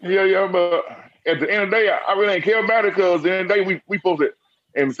 Yeah, but at the end of the day, I really ain't care about it because at the end of the day, we supposed to,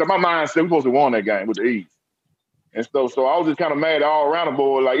 and so my mind said we supposed to won that game with the ease. And so I was just kind of mad all around the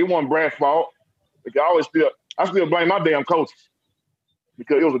board. Like, it wasn't Brad's fault. Like, I still blame my damn coaches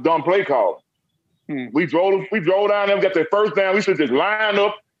because it was a dumb play call. We drove down there, got their first down. We should just line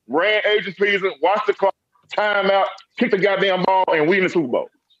up, ran agencies, watch the clock, time out, kick the goddamn ball, and win the Super Bowl.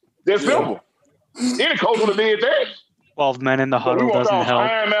 That's simple. Any coach would have did that. 12 men in the huddle doesn't help.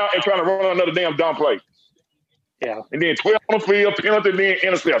 Time out and trying to run another damn dumb play. Yeah. And then 12 on the field, penalty, then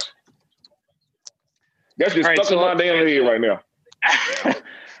interception. That's just stuck in my damn head right now.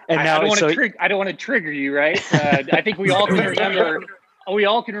 And I don't want to trigger you, right? I think we all can remember. We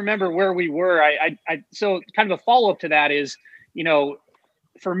all can remember where we were. So kind of a follow-up to that is, you know,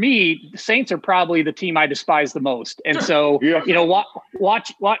 for me, the Saints are probably the team I despise the most. And so, you know,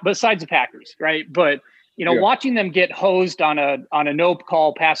 watch besides the Packers, right? But, you know, watching them get hosed on a no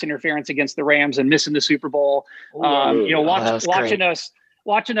call pass interference against the Rams and missing the Super Bowl, you know,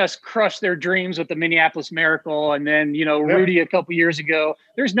 watching us crush their dreams with the Minneapolis Miracle, and then, you know, Rudy a couple years ago.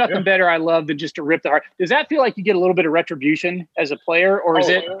 There's nothing better I love than just to rip the heart. Does that feel like you get a little bit of retribution as a player, or is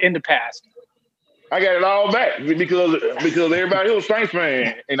it in the past? I got it all back because everybody here was Saints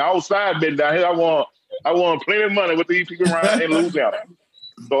fan, and I was side betting down here. I won plenty of money with these people around in Louisiana.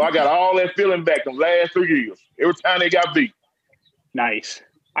 So I got all that feeling back the last 3 years. Every time they got beat. Nice.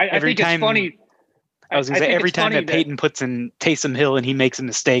 I think it's funny. I was going to say, every time that Peyton puts in Taysom Hill and he makes a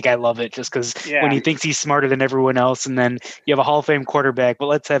mistake, I love it, just because when he thinks he's smarter than everyone else, and then you have a Hall of Fame quarterback, but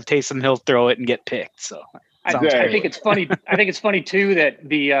let's have Taysom Hill throw it and get picked. So I think it's funny. I think it's funny too that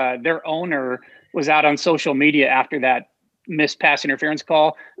their owner was out on social media after that missed pass interference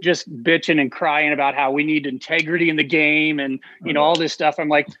call, just bitching and crying about how we need integrity in the game and, you know, all this stuff. I'm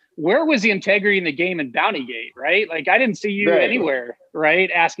like, where was the integrity in the game in Bountygate, right? Like, I didn't see you anywhere, right,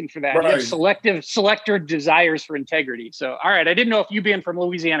 asking for that. You have selector desires for integrity. So, all right, I didn't know if you being from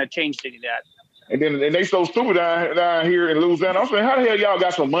Louisiana changed any of that. And then they so stupid down here in Louisiana. I'm saying, how the hell y'all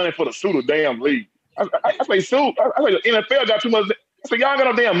got some money for the Super damn league? I say, the NFL got too much. I say, y'all got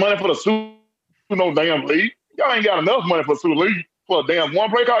no damn money for the Super no damn league. Y'all ain't got enough money for a Super league. For a damn one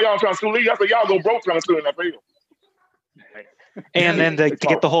play call, y'all trying to Super league. I say, y'all go broke trying to sue in that field. And then to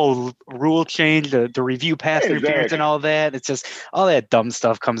get the whole rule change, the review pass interference and all that, it's just all that dumb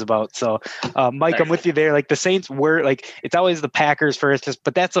stuff comes about. So, Mike, I'm with you there. Like, the Saints were like, it's always the Packers first,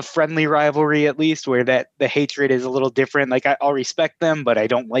 but that's a friendly rivalry at least, where that the hatred is a little different. Like, I'll respect them, but I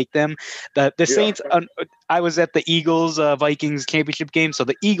don't like them. The Saints. I was at the Eagles Vikings championship game, so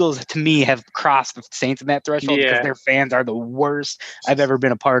the Eagles to me have crossed the Saints in that threshold because their fans are the worst I've ever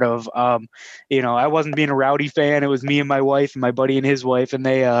been a part of. You know, I wasn't being a rowdy fan; it was me and my wife and my buddy and his wife, and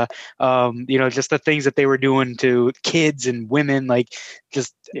they, you know, just the things that they were doing to kids and women, like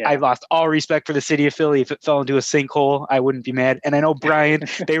just. I lost all respect for the city of Philly. If it fell into a sinkhole, I wouldn't be mad. And I know, Brian,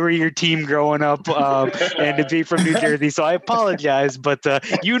 they were your team growing up, and to be from New Jersey, so I apologize, but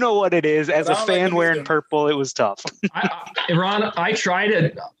you know what it is. As a fan wearing purple, it was tough. Ron, I try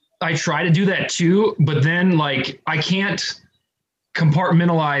to do that too, but then, like, I can't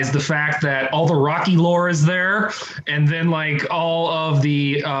compartmentalize the fact that all the Rocky lore is there, and then like all of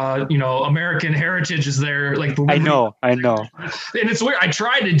the American heritage is there. Like I know, and it's weird. I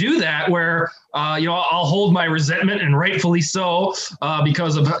tried to do that where I'll hold my resentment, and rightfully so,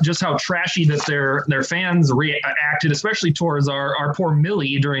 because of just how trashy that their fans reacted, especially towards our poor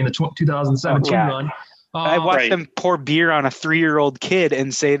Millie during the 2017 run. I watched them pour beer on a 3-year-old kid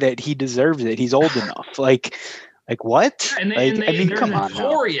and say that he deserves it. He's old enough. Like what? And they're come on,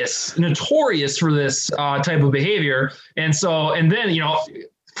 notorious for this type of behavior. And then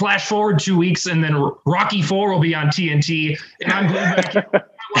flash forward 2 weeks, and then Rocky IV will be on TNT, and I'm going back. And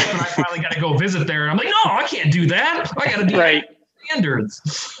I finally got to go visit there, and I'm like, no, I can't do that. I got to do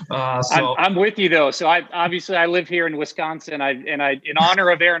standards. I'm with you though. So I live here in Wisconsin. In honor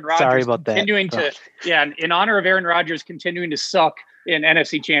of Aaron Rodgers, sorry about that. In honor of Aaron Rodgers continuing to suck in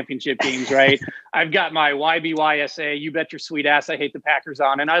NFC Championship games, right? I've got my YBYSA, you bet your sweet ass I hate the Packers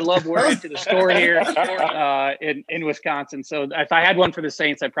on, and I love wearing it to the store here in Wisconsin. So if I had one for the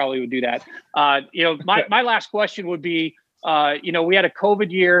Saints, I probably would do that. My last question would be, we had a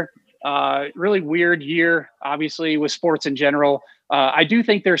COVID year, really weird year, obviously, with sports in general. I do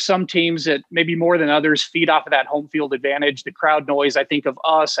think there's some teams that maybe more than others feed off of that home field advantage, the crowd noise. I think of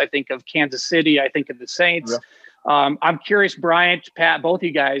us. I think of Kansas City. I think of the Saints. Yeah. I'm curious, Bryant, Pat, both of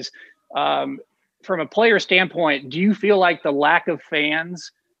you guys, from a player standpoint, do you feel like the lack of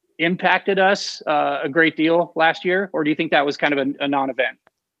fans impacted us a great deal last year, or do you think that was kind of a non-event?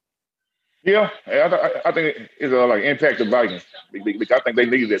 Yeah, I think it's like impact the Vikings because I think they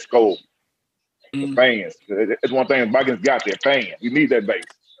need that scope. The fans. It's one thing the Vikings got their fans. You need that base.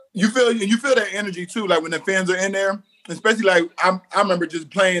 You feel that energy too, like when the fans are in there. Especially like I remember just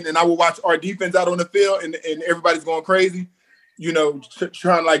playing, and I would watch our defense out on the field, and everybody's going crazy,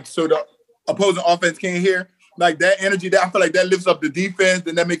 trying like so the opposing offense can't hear. Like that energy, that I feel like that lifts up the defense,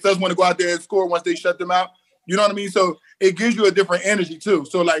 and that makes us want to go out there and score once they shut them out. You know what I mean? So it gives you a different energy too.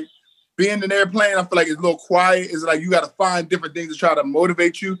 So like being in there playing, I feel like it's a little quiet. It's like you got to find different things to try to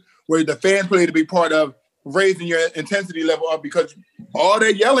motivate you, where the fans play to be part of raising your intensity level up, because all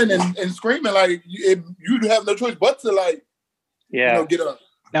that yelling and screaming, like you have no choice but to get up.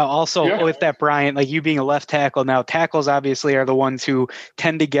 Now, also with that, Bryant, like you being a left tackle, now tackles obviously are the ones who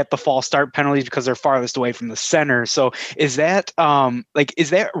tend to get the false start penalties because they're farthest away from the center. So is that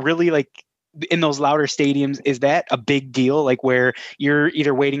really like in those louder stadiums, is that a big deal? Like where you're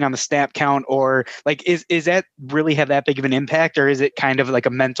either waiting on the snap count, or like is that really have that big of an impact, or is it kind of like a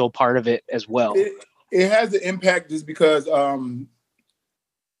mental part of it as well? It has an impact just because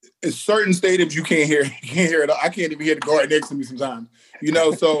in certain stadiums you can't hear it. I can't even hear the guard next to me sometimes.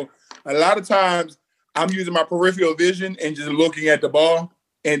 So a lot of times I'm using my peripheral vision and just looking at the ball.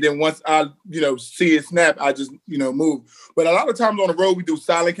 And then once I, see it snap, I just, move. But a lot of times on the road we do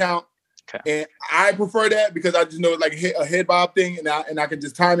silent count. Okay. And I prefer that because I just know it's like a head bob thing, and I can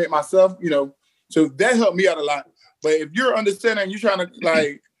just time it myself, So that helped me out a lot. But if you're understanding, you're trying to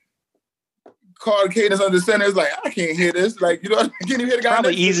like call the cadence under center, it's like I can't hear this. Like I can't even hear the guy.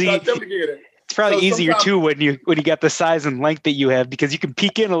 Probably easy. It's probably easier too when you got the size and length that you have, because you can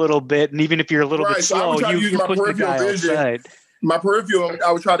peek in a little bit, and even if you're a little bit slow, you push the guy outside. My peripheral,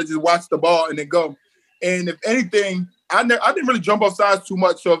 I would try to just watch the ball and then go. And if anything, I didn't really jump off sides too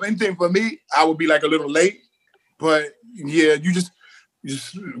much. So if anything for me, I would be like a little late. But yeah, you just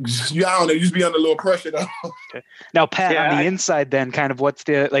I don't know, you just be under a little pressure though. Okay. Now, Pat, on the inside then, kind of what's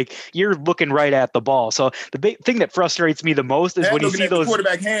you're looking right at the ball. So the big thing that frustrates me the most is when you see those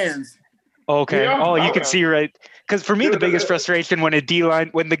quarterback hands. Okay. Yeah. You can see right. Because for me, the biggest frustration when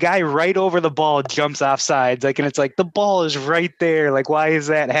when the guy right over the ball jumps off sides, and it's like the ball is right there. Like, why is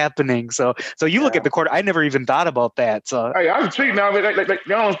that happening? So you look at the quarter. I never even thought about that. So hey, I see now. You know what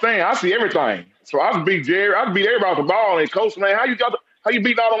I'm saying? I see everything. So I beat Jerry. I beat everybody off the ball. And coach, man, how you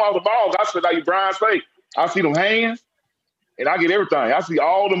beat all them off the ball? I said, like Brian say, I see them hands, and I get everything. I see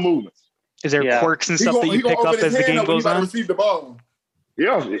all the movements. Is there quirks and stuff that you pick up as the game goes on? Receive the ball.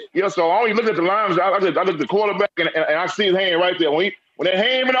 Yeah. So I only look at the lines. I look at the quarterback, and I see his hand right there. When that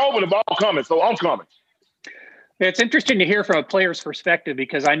hand went over, the ball coming. So I'm coming. It's interesting to hear from a player's perspective,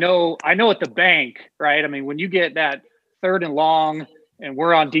 because I know at the bank, right? I mean, when you get that 3rd and long, and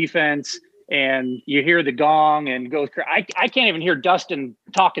we're on defense, and you hear the gong and goes, I can't even hear Dustin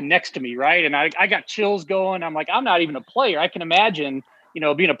talking next to me, right? And I got chills going. I'm like, I'm not even a player. I can imagine,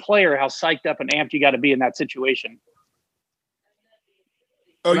 being a player, how psyched up and amped you got to be in that situation.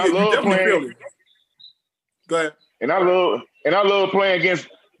 Oh, yeah, you definitely feel it. Go ahead. And I love playing against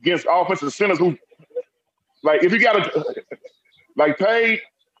offensive centers who, like, if you got Paige,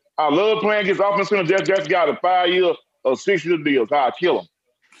 I love playing against offensive centers. Just got a 5-year a 6-year deal. So I'll kill him.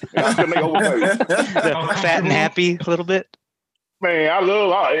 And I still make overpay. Fat and happy a little bit. Man, I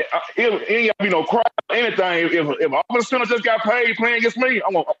love it. Ain't got to be no crowd or anything. If Offensive Center just got paid playing against me,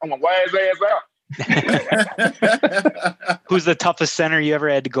 I'm gonna wag his ass out. Who's the toughest center you ever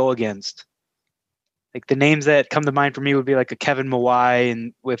had to go against? Like the names that come to mind for me would be like a Kevin Mawai,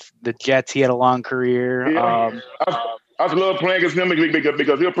 and with the Jets, he had a long career. Yeah. I just love playing against him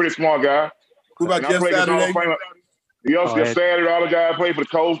because he's a pretty smart guy. Who about Jeff Saturday? He also Jeff Saturday, all the guys play for the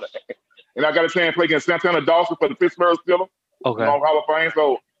Colts. And I got a chance to play against Santana Dawson for the Pittsburgh Steelers. Okay. Hall of Fame.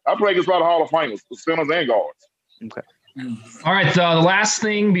 So I play against a lot of Hall of Famers, centers and guards. Okay. All right, the last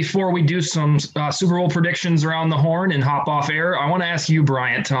thing before we do some Super Bowl predictions around the horn and hop off air, I want to ask you,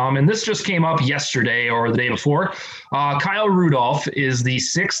 Bryant, Tom, and this just came up yesterday or the day before. Kyle Rudolph is the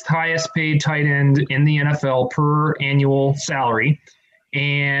 6th highest paid tight end in the NFL per annual salary,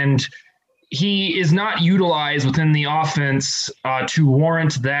 and he is not utilized within the offense to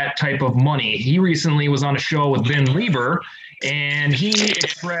warrant that type of money. He recently was on a show with Ben Lieber, and he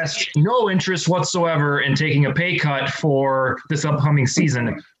expressed no interest whatsoever in taking a pay cut for this upcoming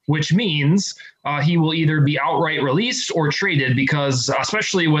season, which means he will either be outright released or traded because,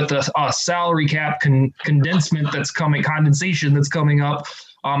 especially with the salary cap condensation that's coming up,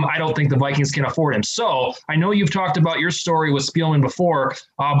 I don't think the Vikings can afford him. So I know you've talked about your story with Spielman before,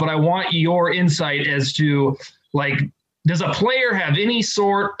 but I want your insight as to, like, does a player have any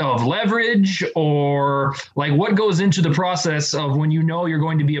sort of leverage, or like what goes into the process of when you know you're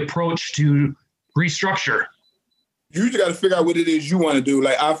going to be approached to restructure? You just got to figure out what it is you want to do.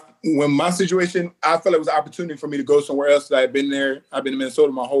 Like when my situation, I felt it was an opportunity for me to go somewhere else. I've been there. I've been in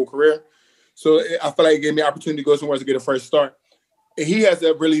Minnesota my whole career. So I feel like it gave me an opportunity to go somewhere to get a fresh start. And he has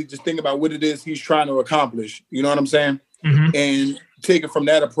to really just think about what it is he's trying to accomplish. You know what I'm saying? Mm-hmm. And take it from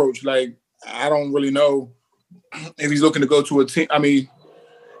that approach. Like, I don't really know if he's looking to go to a team. I mean,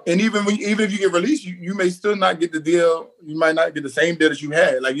 and even if you get released, you may still not get the deal. You might not get the same deal that you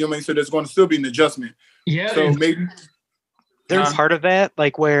had. Like, you know what I mean? So there's going to still be an adjustment. Yeah. So maybe there's part of that,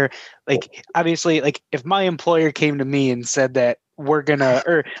 like where, like, obviously, like if my employer came to me and said that we're gonna,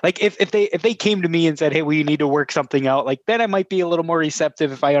 or like if they came to me and said, hey, we need to work something out, like then I might be a little more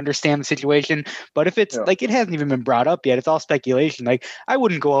receptive if I understand the situation. But if it's like it hasn't even been brought up yet, it's all speculation. Like I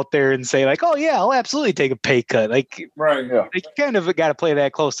wouldn't go out there and say like, oh yeah, I'll absolutely take a pay cut. Like right, yeah. Like, you kind of got to play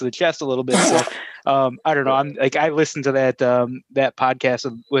that close to the chest a little bit. So I don't know. I'm like, I listened to that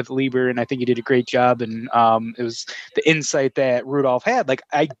podcast with Lieber, and I think he did a great job. And it was the insight that Rudolph had. Like,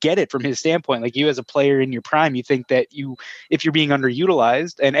 I get it from his standpoint. Like, you as a player in your prime, you think that if you're being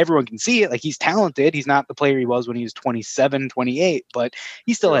underutilized, and everyone can see it, like he's talented. He's not the player he was when he was 27, 28, but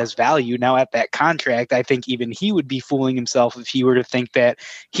he still has value. Now at that contract, I think even he would be fooling himself if he were to think that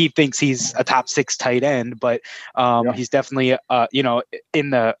he thinks he's a top 6 tight end, but he's definitely,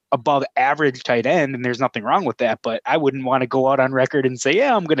 in the above average tight end, and there's nothing wrong with that. But I wouldn't want to go out on record and say,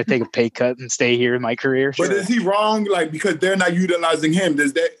 yeah, I'm going to take a pay cut and stay here in my career. But is he wrong? Like, because they're not utilizing him.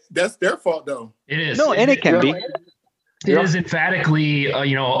 That's their fault though. It is. No, and it can be. It is emphatically,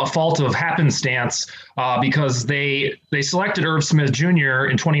 a fault of happenstance because they selected Irv Smith Jr.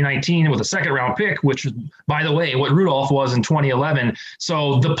 in 2019 with a 2nd-round pick, which, by the way, what Rudolph was in 2011.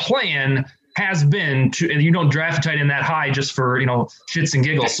 So the plan has been to, and you don't draft a tight end that high just for, shits and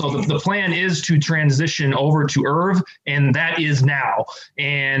giggles. So the plan is to transition over to Irv, and that is now.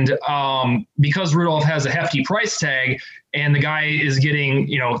 And because Rudolph has a hefty price tag, and the guy is getting,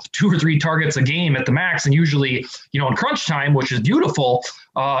 2 or 3 targets a game at the max, and usually, in crunch time, which is beautiful,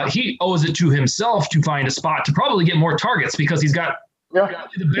 he owes it to himself to find a spot to probably get more targets because he's got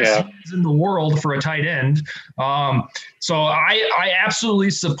the best hands in the world for a tight end. So I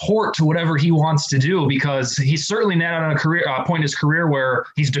absolutely support to whatever he wants to do, because he's certainly not on a point in his career where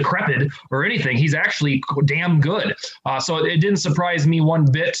he's decrepit or anything. He's actually damn good. So it didn't surprise me one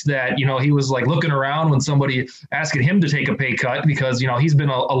bit that, he was like looking around when somebody asking him to take a pay cut, because, he's been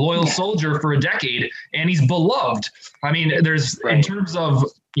a loyal soldier for a decade and he's beloved. I mean, there's in terms of,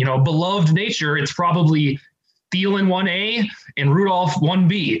 beloved nature, it's probably Thielen 1A and Rudolph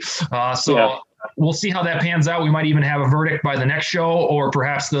 1B. We'll see how that pans out. We might even have a verdict by the next show, or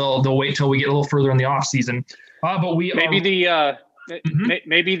perhaps they'll wait till we get a little further in the off season. But we maybe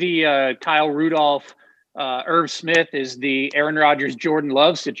the Kyle Rudolph, Irv Smith is the Aaron Rodgers, Jordan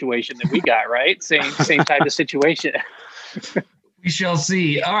Love situation that we got, right? Same type of situation. We shall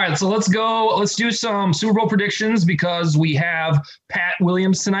see. All right, so let's go. Let's do some Super Bowl predictions because we have Pat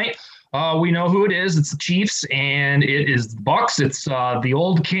Williams tonight. We know who it is. It's the Chiefs, and it is the Bucs. It's the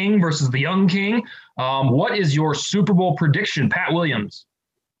old king versus the young king. What is your Super Bowl prediction, Pat Williams?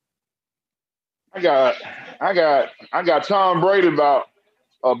 I got Tom Brady about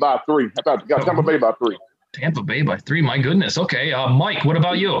 3. I got Tampa Bay by 3. Tampa Bay by 3. My goodness. Okay, Mike, what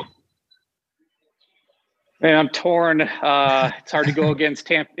about you? Man, I'm torn. It's hard to go against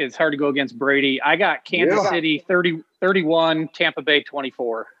Tampa. It's hard to go against Brady. I got Kansas City 30-31, Tampa Bay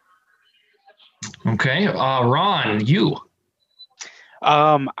 24. Okay, Ron, you.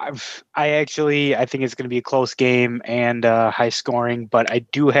 I think it's going to be a close game and high scoring, but I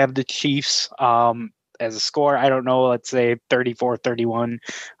do have the Chiefs as a score. I don't know, let's say 34-31,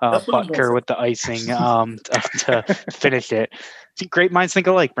 Butker with the icing to finish it. Great minds think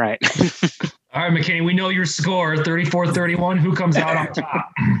alike, right? All right, McKinney, we know your score, 34-31. Who comes out on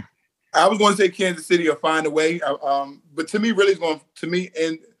top? I was going to say Kansas City will find a way, but to me, really,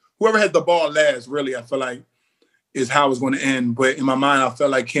 and whoever has the ball last, really, I feel like is how it's going to end. But in my mind, I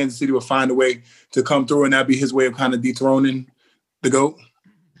felt like Kansas City will find a way to come through, and that'd be his way of kind of dethroning the GOAT.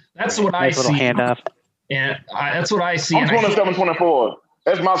 That's what I see. Handoff. And that's what I see. I'm 27-24.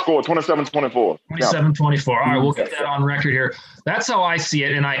 That's my score, 27-24. 27-24. All right, we'll get that on record here. That's how I see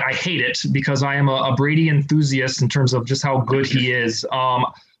it, and I hate it because I am a Brady enthusiast in terms of just how good he is.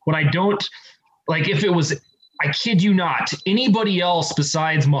 What I don't – like if it was – I kid you not, anybody else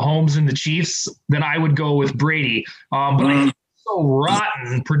besides Mahomes and the Chiefs, then I would go with Brady. But I'm so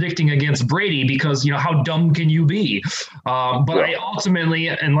rotten predicting against Brady because, how dumb can you be? But I ultimately,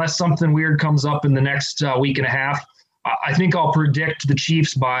 unless something weird comes up in the next week and a half, I think I'll predict the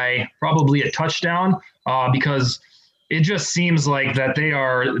Chiefs by probably a touchdown because it just seems like that they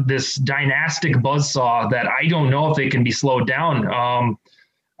are this dynastic buzzsaw that I don't know if they can be slowed down.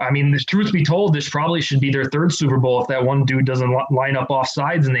 The truth be told, this probably should be their 3rd Super Bowl if that one dude doesn't line up off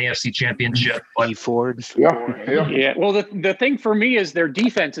sides in the AFC Championship. But Ford. Yeah. Well, the thing for me is their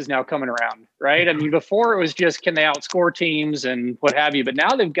defense is now coming around, right? I mean, before it was just can they outscore teams and what have you, but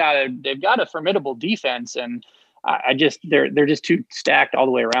now they've got a formidable defense, and they're just too stacked all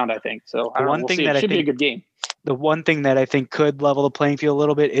the way around, I think. So it should be a good game. The one thing that I think could level the playing field a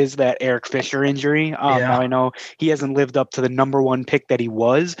little bit is that Eric Fisher injury. Now I know he hasn't lived up to the number 1 pick that he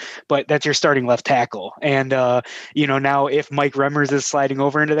was, but that's your starting left tackle. And, now if Mike Remmers is sliding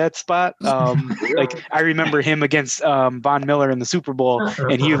over into that spot, like I remember him against Von Miller in the Super Bowl,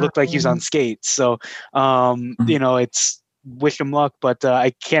 and he looked like he was on skates. So, it's wish him luck, but I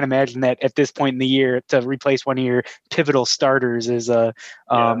can't imagine that at this point in the year to replace one of your pivotal starters is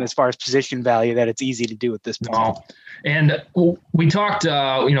as far as position value that it's easy to do at this point. Wow. And we talked,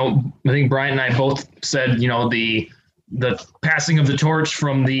 I think Brian and I both said, the passing of the torch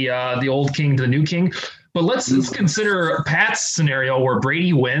from the old king to the new king. But let's consider Pat's scenario where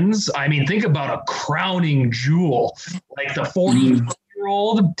Brady wins. I mean, think about a crowning jewel, like the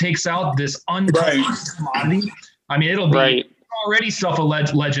 40-year-old takes out this untouched commodity. I mean, it'll be already stuff of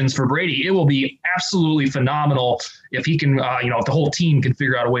legends for Brady. It will be absolutely phenomenal if he can, if the whole team can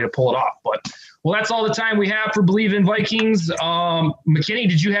figure out a way to pull it off. But, that's all the time we have for Believe in Vikings. McKinney,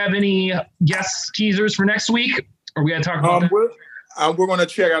 did you have any guest teasers for next week? Or we got to talk about that? We're going to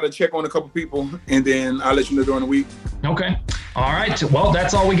check on a couple people, and then I'll let you know during the week. Okay. All right. Well,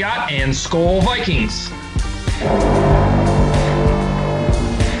 that's all we got. And Skol Vikings.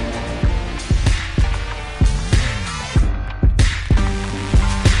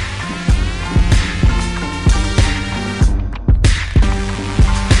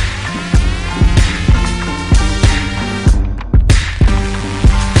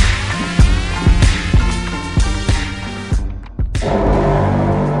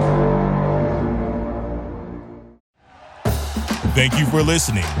 Thank you for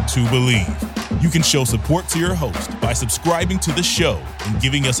listening to Believe. You can show support to your host by subscribing to the show and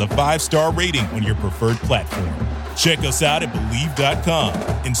giving us a 5-star rating on your preferred platform. Check us out at Believe.com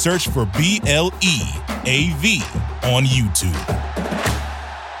and search for BLEAV on YouTube.